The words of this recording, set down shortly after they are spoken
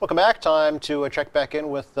Welcome back. Time to check back in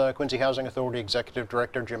with Quincy Housing Authority Executive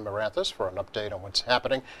Director Jim Maranthus for an update on what's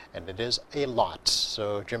happening, and it is a lot.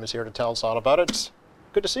 So Jim is here to tell us all about it.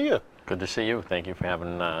 Good to see you. Good to see you. Thank you for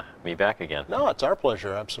having me back again. No, it's our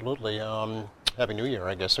pleasure, absolutely. Happy New Year,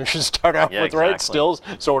 I guess we should start out with, exactly. right? Still,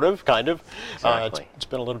 sort of, kind of. Exactly. It's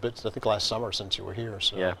been a little bit, I think, last summer since you were here.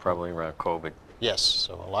 So. Yeah, probably around COVID. Yes,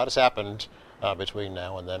 so a lot has happened between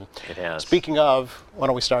now and then. It has. Speaking of, why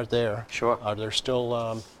don't we start there? Sure. Are there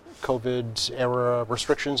still COVID-era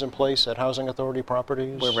restrictions in place at Housing Authority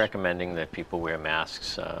properties? We're recommending that people wear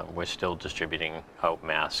masks. We're still distributing out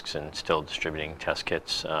masks and still distributing test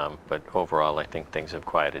kits, but overall I think things have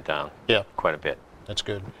quieted down quite a bit. That's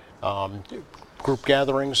good. Group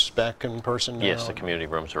gatherings back in person now? Yes, the community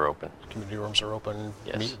rooms are open. Community rooms are open?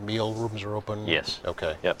 Yes. Meal rooms are open? Yes.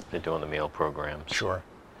 Okay. Yep, they're doing the meal programs. Sure.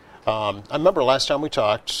 I remember last time we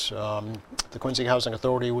talked, the Quincy Housing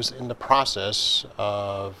Authority was in the process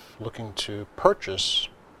of looking to purchase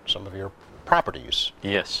some of your properties.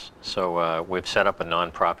 Yes, so we've set up a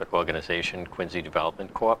nonprofit organization, Quincy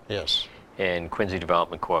Development Corp. Yes. And Quincy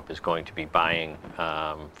Development Corp is going to be buying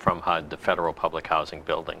from HUD the federal public housing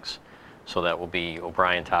buildings. So that will be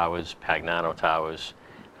O'Brien Towers, Pagnano Towers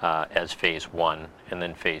as phase 1, and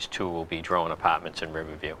then phase 2 will be Drone Apartments in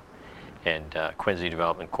Riverview. And Quincy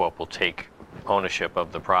Development Corp will take ownership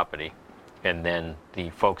of the property, and then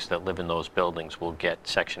the folks that live in those buildings will get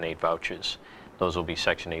Section 8 vouchers. Those will be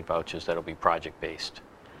Section 8 vouchers that will be project-based.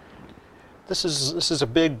 This is a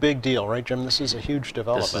big deal, right, Jim? This is a huge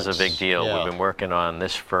development. This is a big deal. Yeah. We've been working on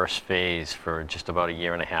this first phase for just about a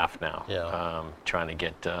year and a half now. Yeah. Trying to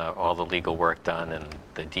get all the legal work done and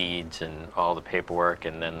the deeds and all the paperwork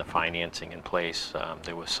and then the financing in place.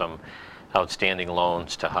 There was some outstanding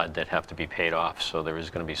loans to HUD that have to be paid off, so there is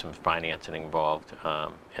going to be some financing involved,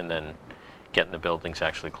 and then getting the buildings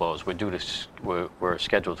actually closed. We're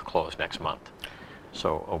scheduled to close next month.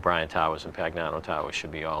 So O'Brien Towers and Pagnano Towers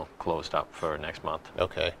should be all closed up for next month.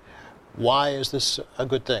 Okay. Why is this a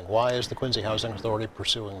good thing? Why is the Quincy Housing Authority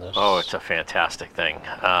pursuing this? Oh, it's a fantastic thing.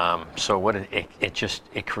 So what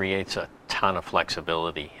it creates a ton of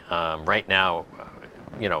flexibility. Right now,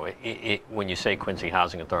 you know, when you say Quincy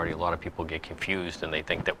Housing Authority, a lot of people get confused and they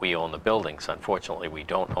think that we own the buildings. Unfortunately, we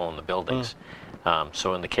don't own the buildings.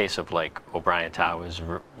 So in the case of like O'Brien Towers,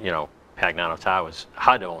 you know, Pagnano Towers,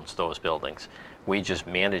 HUD owns those buildings. We just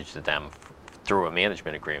manage them through a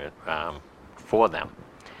management agreement for them.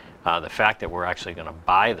 The fact that we're actually going to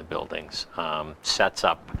buy the buildings sets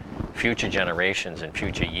up future generations and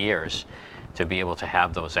future years to be able to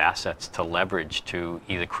have those assets to leverage to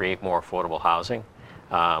either create more affordable housing,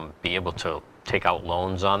 be able to take out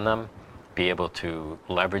loans on them, be able to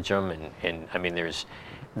leverage them, and I mean, there's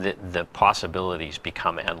the possibilities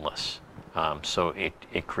become endless. So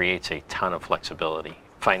it creates a ton of flexibility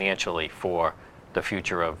financially for the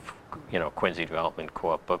future of, you know, Quincy Development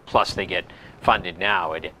Corp. But plus they get funded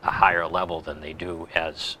now at a higher level than they do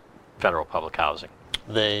as federal public housing.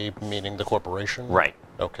 They, meaning the corporation? Right.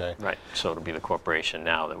 Okay. Right. So it'll be the corporation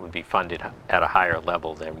now that would be funded at a higher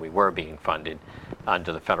level than we were being funded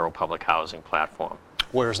under the federal public housing platform.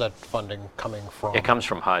 Where's that funding coming from? It comes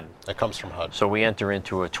from HUD. It comes from HUD. So we enter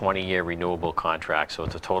into a 20-year renewable contract, so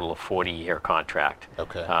it's a total of 40-year contract.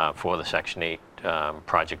 Okay. For the Section 8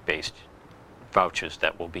 project-based vouchers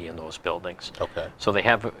that will be in those buildings. Okay. So they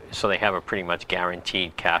have a pretty much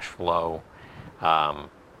guaranteed cash flow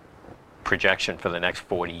projection for the next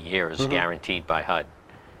 40 years, guaranteed by HUD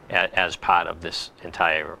as part of this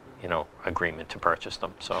entire, you know, agreement to purchase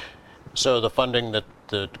them. So the funding that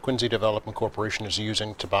the Quincy Development Corporation is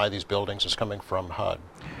using to buy these buildings is coming from HUD?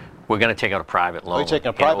 We're going to take out a private loan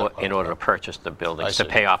in order to purchase the buildings, to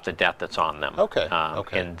pay off the debt that's on them. Okay.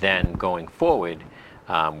 And then going forward,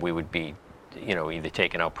 we would be, you know, either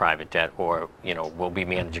taking out private debt or, you know, we'll be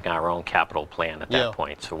managing our own capital plan at that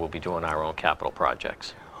point. So we'll be doing our own capital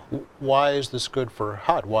projects. Why is this good for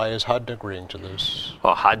HUD? Why is HUD agreeing to this?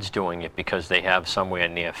 Well, HUD's doing it because they have somewhere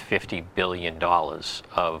near $50 billion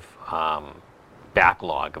of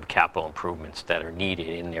backlog of capital improvements that are needed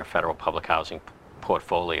in their federal public housing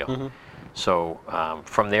portfolio. So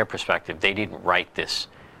from their perspective, they didn't write this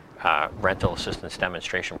rental assistance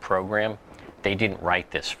demonstration program. They didn't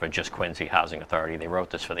write this for just Quincy Housing Authority. They wrote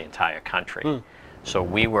this for the entire country. So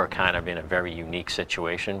we were kind of in a very unique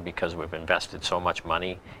situation because we've invested so much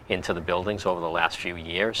money into the buildings over the last few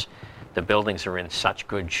years. The buildings are in such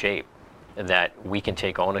good shape that we can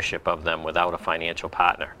take ownership of them without a financial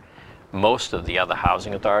partner. Most of the other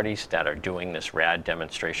housing authorities that are doing this RAD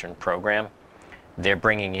demonstration program, they're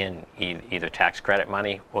bringing in either tax credit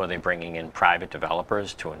money or they're bringing in private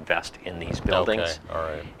developers to invest in these buildings. Okay, all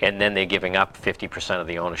right. And then they're giving up 50% of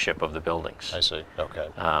the ownership of the buildings. I see. Okay.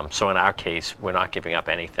 So in our case, we're not giving up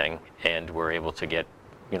anything, and we're able to get,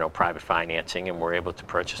 private financing, and we're able to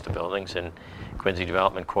purchase the buildings. And Quincy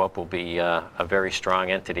Development Corp will be a very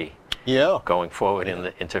strong entity Yeah. going forward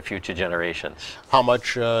into future generations. How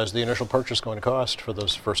much is the initial purchase going to cost for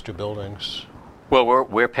those first 2 buildings? Well,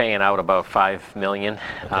 we're paying out about $5 million,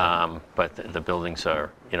 but the buildings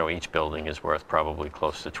are, each building is worth probably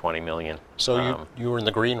close to $20 million. So you were in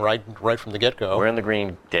the green right from the get-go. We're in the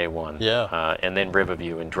green day one. Yeah. And then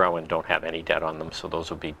Riverview and Drowan don't have any debt on them, so those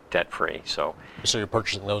will be debt-free. So you're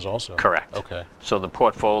purchasing those also? Correct. Okay. So the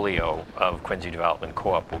portfolio of Quincy Development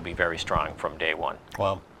Corp will be very strong from day one.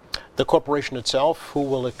 Wow. The corporation itself, who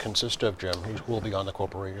will it consist of, Jim? Who will be on the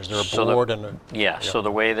corporation? Is there a So board and a... Yeah, so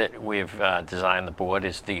the way that we've designed the board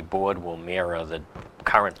is the board will mirror the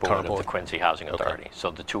current board of the Quincy Housing Authority. So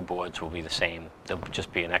the 2 boards will be the same. There'll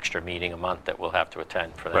just be an extra meeting a month that we'll have to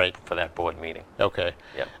attend for that, for that board meeting. Okay.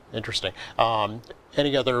 Yep. Interesting.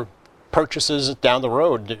 Any other purchases down the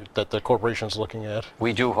road that the corporation is looking at?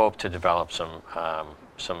 We do hope to develop some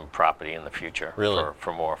property in the future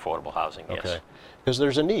for more affordable housing, yes. Okay. Because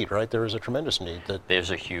there's a need, right? There is a tremendous need.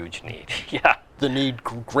 There's a huge need, yeah. The need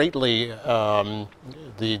greatly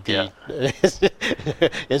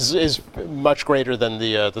is much greater than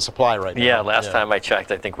the supply right now. Yeah, last time I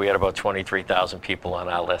checked, I think we had about 23,000 people on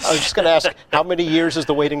our list. I was just going to ask, how many years is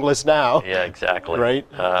the waiting list now? Yeah, exactly. Right.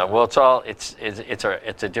 Well, it's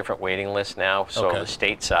a different waiting list now. So the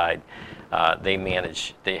state side, they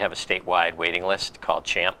have a statewide waiting list called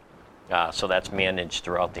CHAMP. So that's managed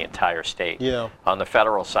throughout the entire state. Yeah. On the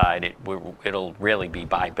federal side, it'll really be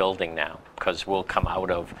by building now, because we'll come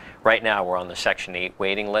out of, right now we're on the Section 8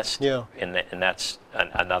 waiting list. Yeah. And that's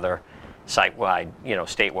another site-wide,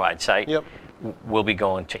 statewide site. Yep. We'll be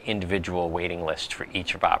going to individual waiting lists for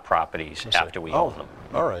each of our properties after we own them.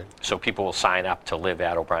 All right. So people will sign up to live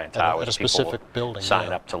at O'Brien Towers. At a specific building.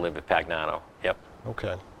 Sign up to live at Pagnano. Yep.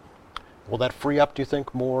 Okay. Will that free up, do you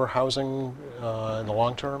think, more housing in the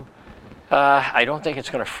long term? I don't think it's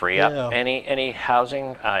going to free up any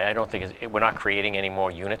housing. I don't think we're not creating any more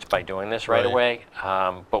units by doing this right away.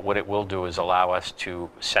 But what it will do is allow us to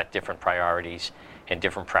set different priorities and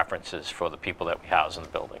different preferences for the people that we house in the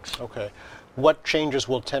buildings. Okay. What changes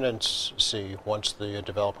will tenants see once the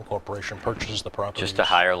development corporation purchases the property? Just a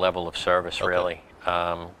higher level of service, really.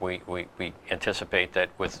 We anticipate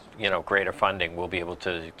that with greater funding, we'll be able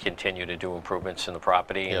to continue to do improvements in the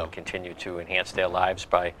property and continue to enhance their lives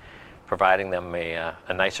by providing them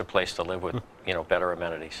a nicer place to live with, better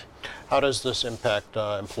amenities. How does this impact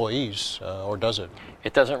employees, or does it?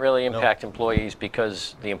 It doesn't really impact employees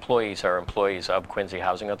because the employees are employees of Quincy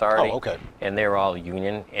Housing Authority. Oh, okay. And they're all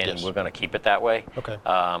union, and we're going to keep it that way. Okay.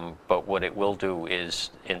 But what it will do is,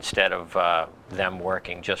 instead of them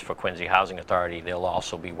working just for Quincy Housing Authority, they'll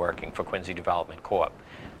also be working for Quincy Development Corp.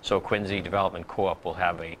 So Quincy Development Corp will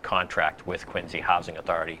have a contract with Quincy Housing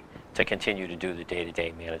Authority to continue to do the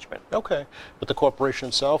day-to-day management. Okay. But the corporation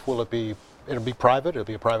itself, it'll be private? It'll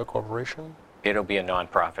be a private corporation? It'll be a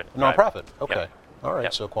nonprofit. Nonprofit, okay. Yep. All right,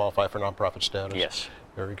 Yep. so qualify for nonprofit status. Yes.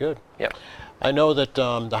 Very good. Yep. I know that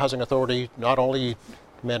the Housing Authority not only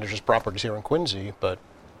manages properties here in Quincy, but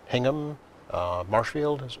Hingham,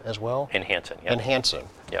 Marshfield as well? And Hanson, yep. And Hanson.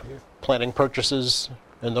 Yep. Planning purchases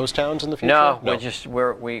in those towns in the future? No,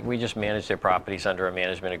 we just manage their properties under a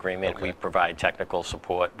management agreement. Okay. We provide technical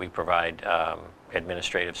support. We provide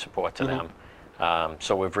administrative support to them.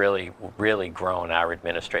 So we've really grown our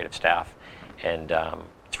administrative staff, and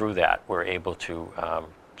through that we're able to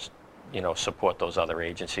support those other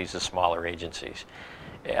agencies, the smaller agencies.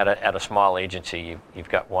 At a small agency, you've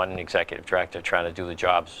got one executive director trying to do the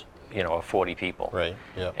jobs of 40 people. Right,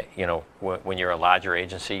 yeah. When you're a larger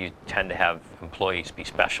agency, you tend to have employees be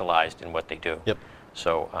specialized in what they do. Yep.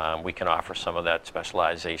 So we can offer some of that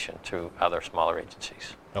specialization to other smaller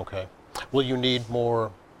agencies. Okay. Will you need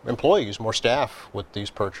more employees, more staff with these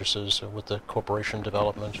purchases, with the corporation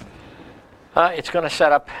development? It's going to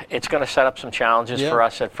set up some challenges for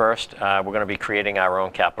us at first. We're going to be creating our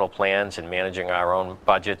own capital plans and managing our own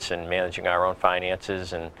budgets and managing our own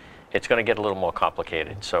finances, and it's going to get a little more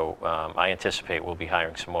complicated. So I anticipate we'll be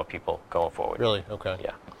hiring some more people going forward. Really? Okay.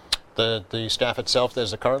 Yeah. The staff itself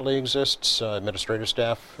as it currently exists, administrative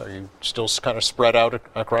staff, are you still kind of spread out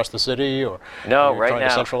across the city, or no? Right now, trying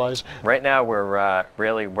to centralize? Right now, we're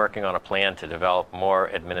really working on a plan to develop more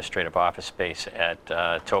administrative office space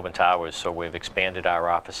at Tobin Towers. So we've expanded our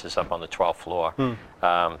offices up on the 12th floor.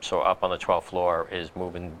 So up on the 12th floor is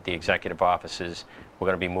moving the executive offices. We're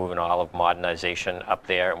going to be moving all of modernization up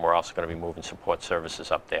there, and we're also going to be moving support services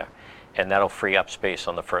up there. And that'll free up space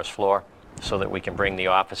on the first floor so that we can bring the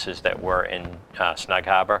offices that were in Snug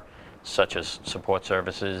Harbor, such as support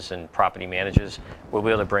services and property managers. We'll be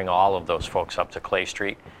able to bring all of those folks up to Clay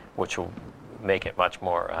Street, which will make it much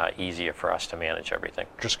more easier for us to manage everything.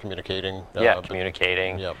 Just communicating.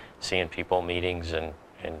 Communicating, Yep. seeing people, meetings, and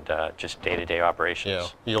just day-to-day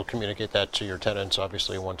operations. Yeah, you'll communicate that to your tenants,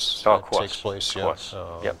 obviously, once Of that course, takes place. of course.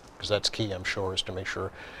 Yep. Because that's key, I'm sure, is to make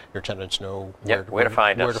sure your tenants know Where to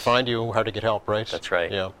find where us. to find you, how to get help, right? That's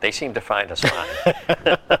right. Yeah. They seem to find us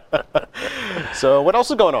fine. So what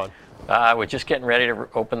else is going on? We're just getting ready to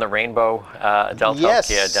open the Rainbow Adult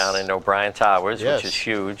Yes. Healthcare down in O'Brien Towers, Yes. which is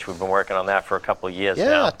huge. We've been working on that for a couple of years Yeah,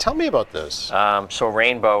 now. tell me about this. So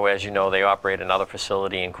Rainbow, as you know, they operate another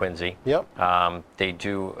facility in Quincy. Yep. They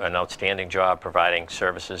do an outstanding job providing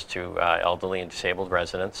services to elderly and disabled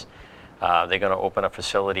residents. They're going to open a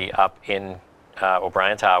facility up in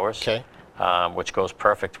O'Brien Towers, Okay. which goes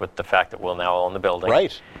perfect with the fact that we'll now own the building.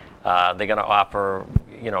 Right. They're going to offer,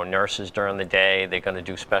 nurses during the day. They're going to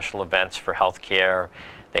do special events for healthcare.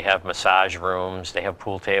 They have massage rooms. They have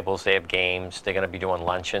pool tables. They have games. They're going to be doing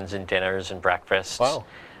luncheons and dinners and breakfasts. Wow.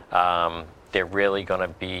 They're really going to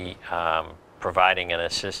be providing an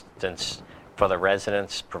assistance for the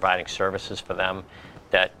residents, providing services for them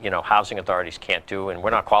that housing authorities can't do, and we're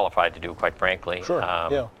not qualified to do, quite frankly. Sure.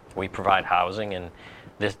 Yeah. We provide housing, and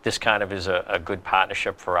this kind of is a good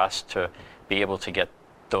partnership for us to be able to get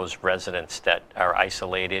those residents that are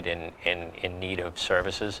isolated and in need of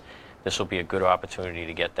services. This will be a good opportunity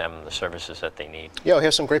to get them the services that they need. Yeah, we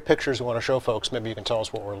have some great pictures we want to show folks. Maybe you can tell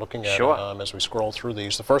us what we're looking at Sure. As we scroll through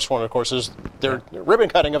these. The first one, of course, is their ribbon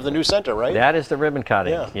cutting of the new center, right? That is the ribbon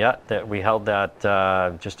cutting. Yeah. That we held that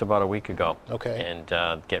just about a week ago. Okay. And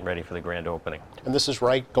getting ready for the grand opening. And this is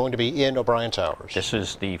going to be in O'Brien Towers. This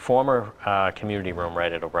is the former community room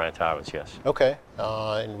right at O'Brien Towers, yes. Okay.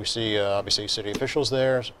 And we see, obviously, city officials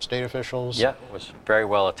there, state officials. Yeah, it was very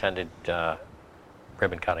well attended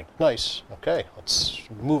ribbon cutting. Nice. Okay. Let's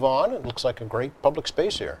move on. It looks like a great public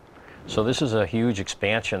space here. So this is a huge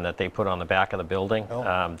expansion that they put on the back of the building.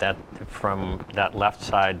 Oh. That from that left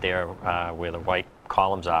side there, where the white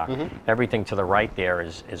columns are, Mm-hmm. everything to the right there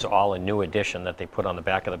is all a new addition that they put on the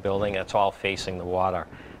back of the building. It's all facing the water,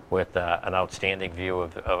 with an outstanding view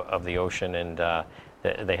of the ocean, and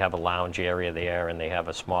they have a lounge area there, and they have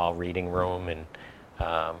a small reading room, and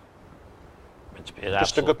it's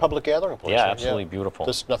Just a good public gathering place. Yeah, then, absolutely beautiful.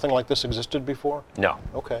 Nothing like this existed before? No,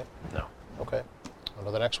 Okay. no. Okay. On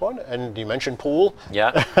to the next one. And you mentioned pool.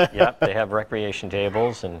 Yeah, yeah. They have recreation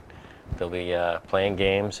tables, and they'll be playing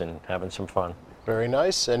games and having some fun. Very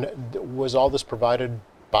nice. And was all this provided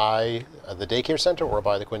by the daycare center or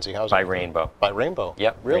by the Quincy Housing? By Rainbow. By Rainbow?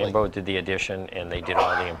 Yep, Really? Rainbow did the addition, and they did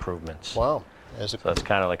all the improvements. Wow. As a So it's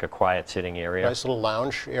kind of like a quiet sitting area. nice little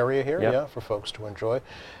lounge area here, Yep. yeah, for folks to enjoy.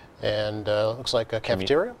 And looks like a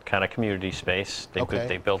cafeteria? Kind of community space. Okay.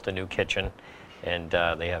 They built a new kitchen, and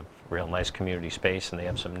they have real nice community space, and they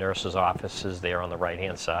have some nurses' offices there on the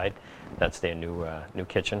right-hand side. That's their new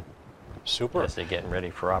kitchen Super. as they're getting ready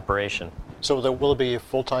for operation. So there will be a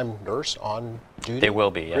full-time nurse on duty? They will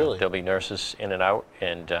be, yeah. Really? There'll be nurses in and out,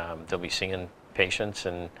 and they'll be seeing patients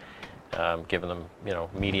and giving them,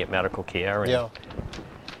 immediate medical care. And Yeah.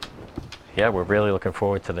 Yeah, we're really looking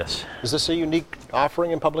forward to this. Is this a unique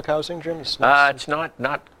offering in public housing, Jim? It's not- It's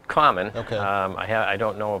not common. Okay. I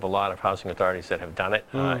don't know of a lot of housing authorities that have done it.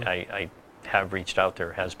 I have reached out.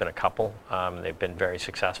 There has been a couple. They've been very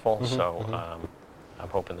successful. So I'm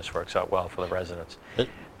hoping this works out well for the residents.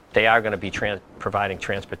 They are going to be providing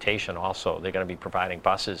transportation also. They're going to be providing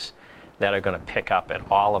buses that are going to pick up at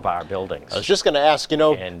all of our buildings. I was just going to ask,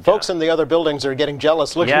 And, folks in the other buildings are getting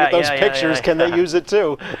jealous looking Yeah, at those yeah, yeah, pictures. yeah. Can they use it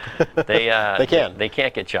too? They can. They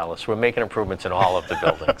can't get jealous. We're making improvements in all of the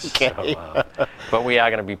buildings. Okay. So, but we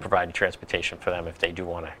are going to be providing transportation for them if they do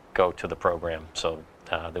want to go to the program. So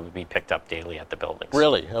they would be picked up daily at the buildings.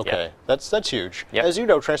 Really? Okay. That's huge. Yep. As you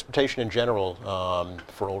know, transportation in general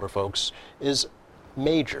for older folks is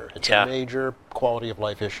major. It's Yeah. a major quality of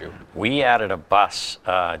life issue. We added a bus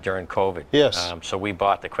during COVID. Yes. So we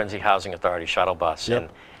bought the Quincy Housing Authority shuttle bus, Yep. and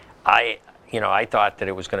I thought that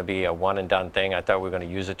it was going to be a one and done thing. I thought we were going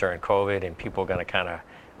to use it during COVID, and people were going to kind of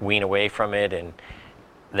wean away from it. And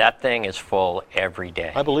that thing is full every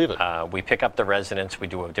day. I believe it. We pick up the residents. We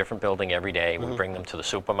do a different building every day. Mm-hmm. We bring them to the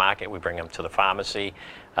supermarket. We bring them to the pharmacy.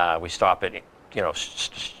 We stop at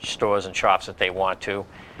stores and shops that they want to.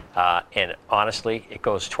 And honestly, it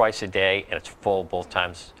goes twice a day, and it's full both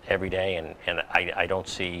times every day. And I don't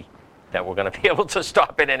see that we're going to be able to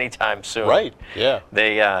stop it anytime soon. Right. Yeah.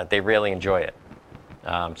 They really enjoy it.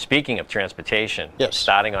 Speaking of transportation, Yes.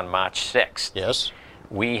 starting on March 6th, Yes.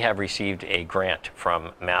 we have received a grant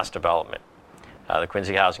from Mass Development. The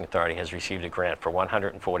Quincy Housing Authority has received a grant for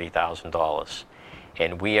 $140,000,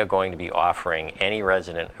 and we are going to be offering any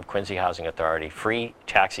resident of Quincy Housing Authority free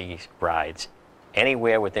taxi rides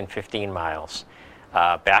anywhere within 15 miles,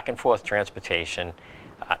 back and forth transportation,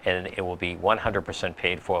 and it will be 100%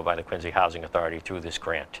 paid for by the Quincy Housing Authority through this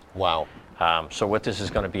grant. Wow. So what this is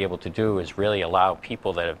going to be able to do is really allow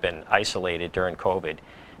people that have been isolated during COVID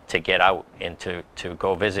to get out and to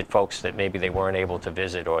go visit folks that maybe they weren't able to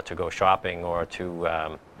visit, or to go shopping, or to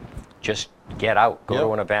just get out, go Yeah.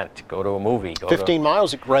 to an event, go to a movie. Go 15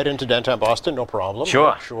 miles right into downtown Boston, no problem.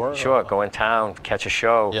 Sure, Sure. sure. Go in town, catch a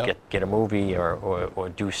show, Yeah. get a movie, or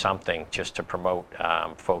do something just to promote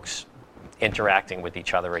folks interacting with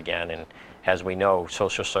each other again. And as we know,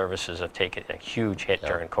 social services have taken a huge hit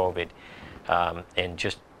during COVID, and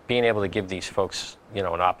just being able to give these folks, an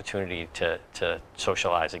opportunity to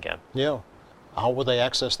socialize again. Yeah. How will they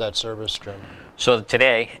access that service, Jim? So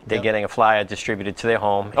today, they're Yeah. getting a flyer distributed to their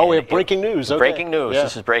home. Oh, we and have breaking news. Okay. Breaking news. Yeah.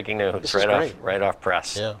 This is breaking news. This is great. Right off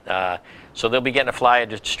press. Yeah. So they'll be getting a flyer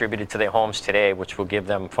distributed to their homes today, which will give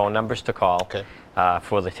them phone numbers to call Okay.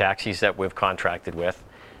 For the taxis that we've contracted with.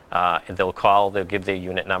 And they'll call. They'll give their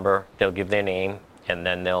unit number. They'll give their name, and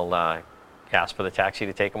then they'll ask for the taxi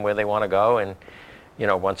to take them where they want to go. And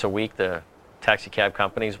once a week, the taxi cab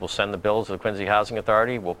companies will send the bills to the Quincy Housing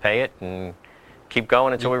Authority. We'll pay it and keep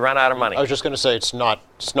going until we run out of money. I was just going to say it's not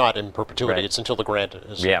in perpetuity. Right. It's until the grant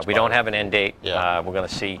is. Yeah, we expired. don't have an end date. Yeah. We're going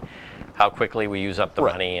to see how quickly we use up the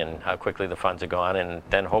Right. money and how quickly the funds are gone, and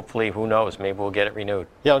then hopefully, who knows, maybe we'll get it renewed.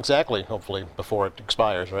 Yeah, exactly. Hopefully before it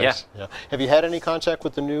expires, right? Yeah. Have you had any contact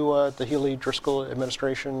with the new the Healy Driscoll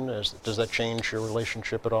administration? Does that change your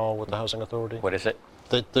relationship at all with the housing authority? What is it?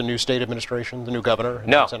 The new state administration, the new governor,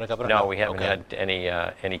 No, Senate governor? no, we haven't Okay.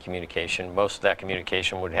 had any communication. Most of that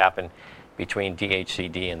communication would happen between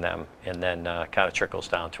DHCD and them, and then kind of trickles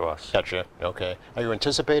down to us. Gotcha. Okay. Are you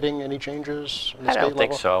anticipating any changes in the I state don't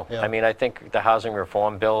think level? so. Yeah. I mean, I think the housing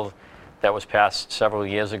reform bill that was passed several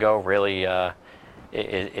years ago really,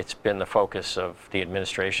 it's been the focus of the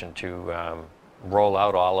administration to roll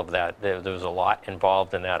out all of that. There was a lot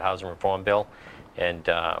involved in that housing reform bill, and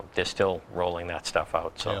they're still rolling that stuff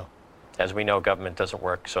out. So, Yeah. as we know, government doesn't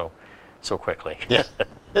work so quickly. Yeah,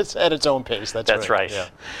 it's at its own pace. That's right. Yeah.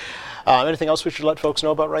 Anything else we should let folks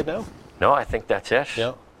know about right now? No, I think that's it.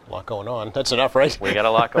 Yeah, a lot going on. That's enough, right? We got a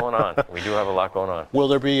lot going on. We do have a lot going on. Will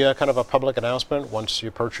there be kind of a public announcement once you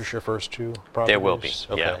purchase your first two properties? There will be.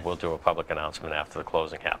 Okay. Yeah, we'll do a public announcement after the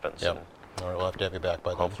closing happens. Yep. And All right, we'll have to have you back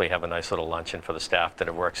by then. hopefully have a nice little luncheon for the staff that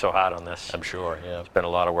have worked so hard on this. I'm sure, yeah. It's been a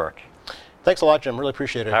lot of work. Thanks a lot, Jim. Really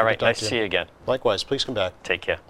appreciate it. All Good right, talk nice to see you again. Likewise. Please come back. Take care.